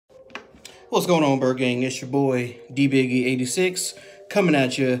What's going on, Bird Gang? It's your boy DBiggie86 coming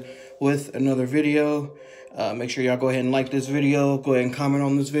at you with another video. Make sure y'all go ahead and like this video, go ahead and comment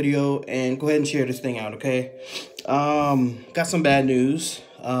on this video, and go ahead and share this thing out, okay? Got some bad news.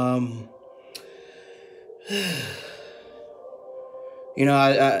 You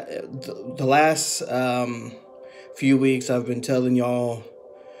know, the last few weeks I've been telling y'all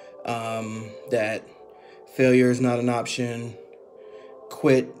that failure is not an option.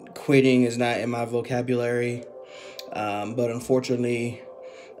 Quitting is not in my vocabulary, but unfortunately,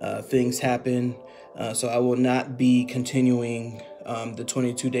 things happen. So I will not be continuing the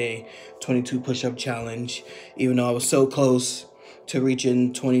 22-day, 22 push-up challenge, even though I was so close to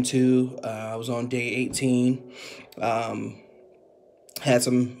reaching 22. I was on day 18. Have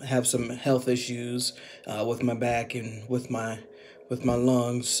some health issues with my back and with my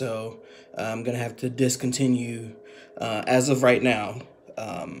lungs, so I'm gonna have to discontinue as of right now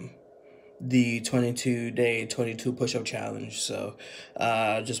the 22-day 22 push-up challenge. So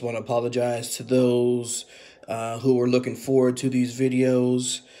I just want to apologize to those who were looking forward to these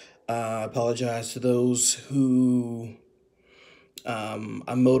videos. I apologize to those who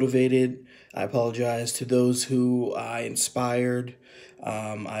I motivated. I apologize to those who I inspired.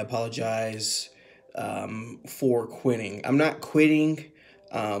 I apologize for quitting. I'm not quitting,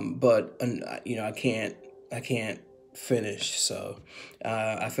 but you know, I can't finish. So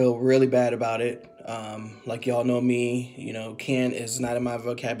I feel really bad about it. Like y'all know me, you know, can is not in my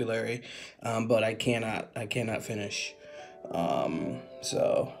vocabulary, but I cannot finish.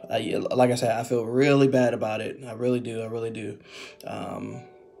 So like I said, I feel really bad about it. I really do.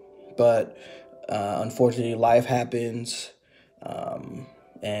 But unfortunately, life happens,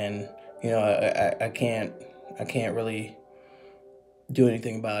 and you know, I can't really do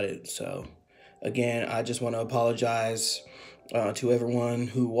anything about it. So again, I just want to apologize to everyone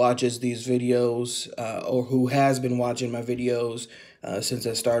who watches these videos or who has been watching my videos since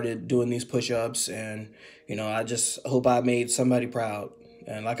I started doing these push-ups. And, you know, I just hope I made somebody proud.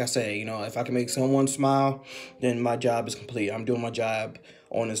 And like I say, you know, if I can make someone smile, then my job is complete. I'm doing my job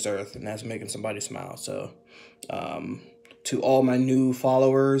on this earth, and that's making somebody smile. So to all my new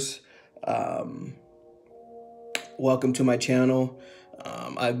followers, welcome to my channel.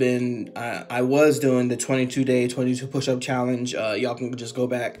 I was doing the 22-day 22 push-up challenge. Y'all can just go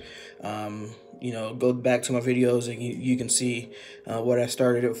back, you know, go back to my videos, and you can see what I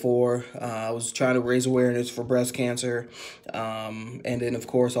started it for. I was trying to raise awareness for breast cancer, and then of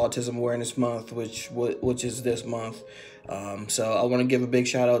course Autism Awareness Month, which is this month. So I want to give a big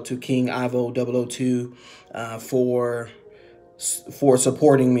shout out to King Ivo 002 for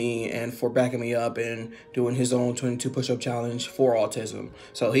supporting me and for backing me up and doing his own 22 push-up challenge for autism.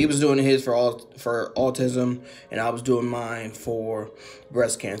 So he was doing his for autism, and I was doing mine for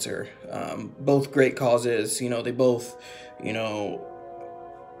breast cancer. Both great causes, you know, they both, you know,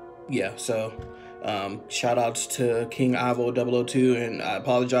 yeah. So shout outs to King Ivo 002, and I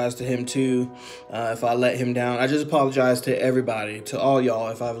apologize to him too if I let him down. I just apologize to everybody, to all y'all,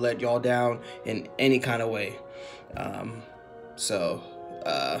 if I've let y'all down in any kind of way. So,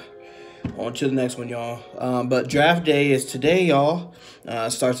 on to the next one, y'all. But draft day is today, y'all.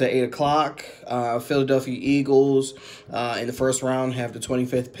 Starts at 8 o'clock. Philadelphia Eagles in the first round have the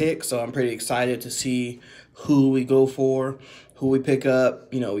 25th pick, so I'm pretty excited to see who we go for, who we pick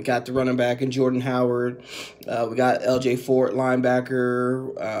up. You know, we got the running back in Jordan Howard. We got LJ Fort,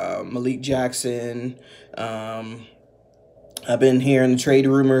 linebacker, Malik Jackson. I've been hearing the trade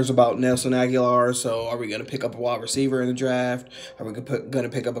rumors about Nelson Aguilar. So are we going to pick up a wide receiver in the draft? Are we going to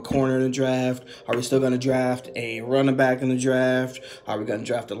pick up a corner in the draft? Are we still going to draft a running back in the draft? Are we going to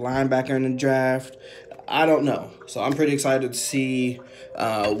draft a linebacker in the draft? I don't know. So I'm pretty excited to see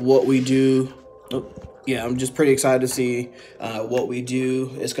what we do. Yeah, I'm just pretty excited to see what we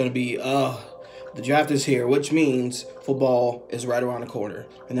do. It's going to be... the draft is here, which means football is right around the corner,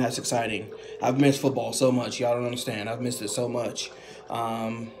 and that's exciting. I've missed football so much. Y'all don't understand. I've missed it so much.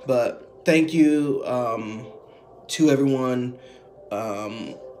 But thank you to everyone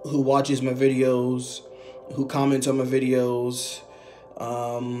who watches my videos, who comments on my videos,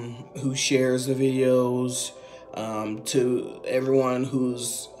 who shares the videos, to everyone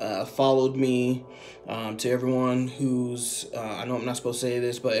who's followed me, to everyone who's, I know I'm not supposed to say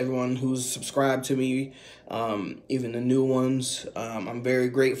this, but everyone who's subscribed to me, even the new ones. I'm very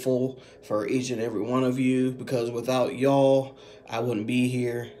grateful for each and every one of you, because without y'all, I wouldn't be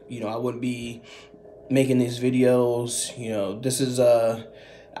here. You know, I wouldn't be making these videos. You know, this is out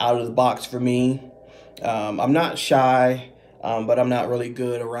of the box for me. I'm not shy. but I'm not really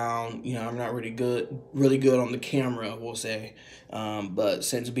good around, I'm not really good on the camera, we'll say. But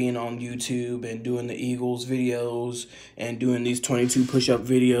since being on YouTube and doing the Eagles videos and doing these 22 push-up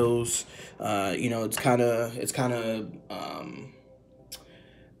videos, it's kind of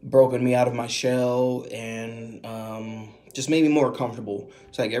broken me out of my shell and just made me more comfortable.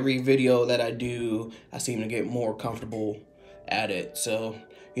 It's like every video that I do, I seem to get more comfortable at it. So,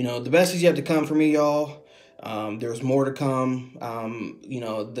 the best is yet to come for me, y'all. There's more to come.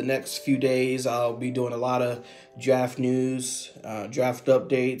 The next few days I'll be doing a lot of draft news, draft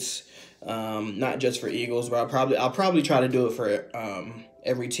updates, not just for Eagles, but I'll probably try to do it for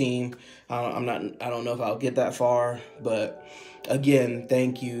every team. I don't know if I'll get that far, but again,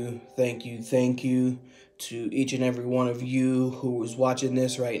 thank you to each and every one of you who is watching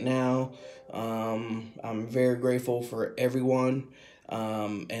this right now. I'm very grateful for everyone.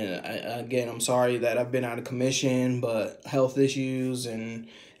 Again, I'm sorry that I've been out of commission, but health issues and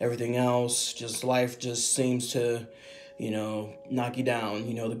everything else, just life just seems to, knock you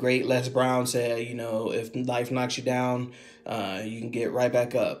down. The great Les Brown said, if life knocks you down, you can get right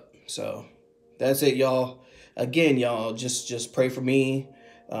back up. So that's it, y'all. Again, y'all, just pray for me.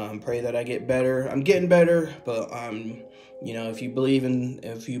 Pray that I get better. I'm getting better, but if you believe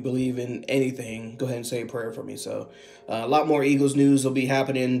in anything, go ahead and say a prayer for me. So a lot more Eagles news will be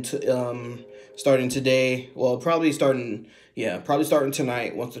happening starting today. Well, probably starting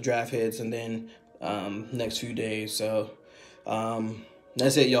tonight once the draft hits, and then next few days. So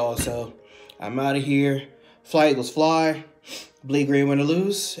that's it, y'all. So I'm out of here. Fly, Eagles, fly. Bleed green, win or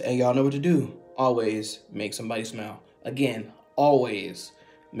lose, and y'all know what to do. Always make somebody smile. Again, always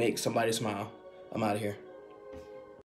make somebody smile. I'm out of here.